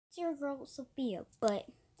It's your girl Sophia, but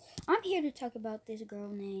I'm here to talk about this girl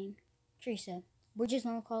named Teresa. We're just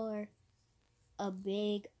gonna call her a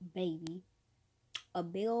big baby. A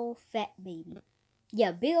big old fat baby.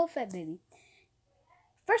 Yeah, big old fat baby.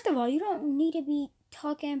 First of all, you don't need to be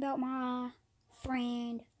talking about my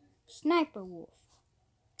friend Sniper Wolf.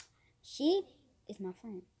 She is my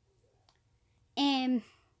friend. And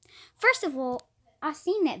first of all, I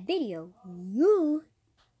seen that video. You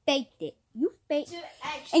faked it. You faked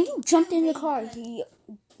and you jumped in the car.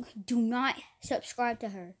 Do not subscribe to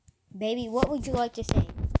her. Baby, what would you like to say?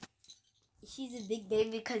 She's a big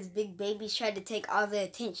baby because big babies try to take all the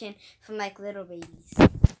attention from like little babies.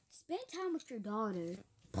 Spend time with your daughter,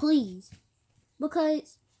 please.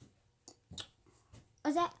 Because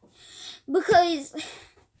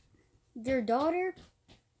your daughter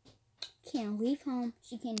can leave home.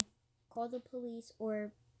 She can call the police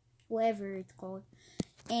or whatever it's called,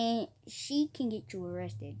 and she can get you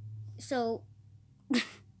arrested. So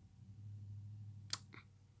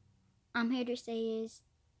I'm here to say is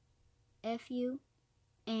F you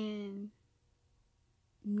and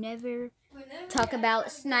never talk about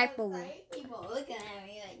Sniper Wolf. People looking at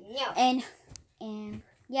me like, no. And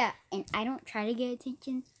yeah, and I don't try to get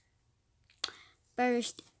attention.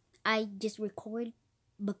 First, I just record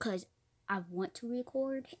because I want to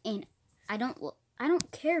record, and I don't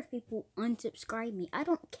care if people unsubscribe me. I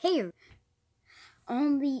don't care.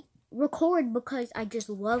 Only record because I just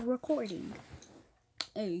love recording.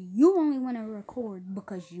 And you only want to record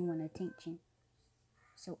because you want attention.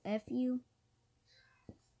 So F you.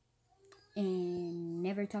 And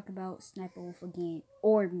never talk about Sniper Wolf again.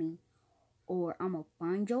 Or me. Or I'm going to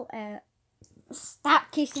find your ass.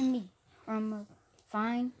 Stop kissing me. Or I'm going to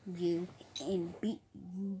find you and beat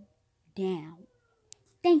you down.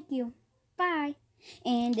 Thank you. Bye.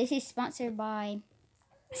 And this is sponsored by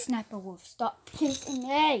Sniper Wolf. Stop kissing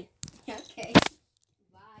me. Okay.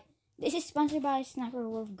 This is sponsored by Sniper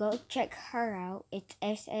Wolf. Go check her out. It's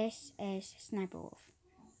SSS Sniper Wolf.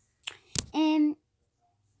 And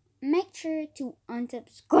make sure to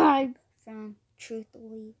unsubscribe from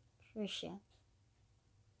Truthfully Trisha.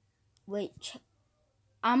 Which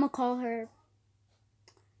I'ma call her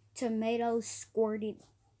Tomato Squirted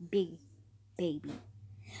Big Baby.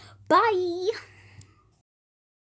 Bye!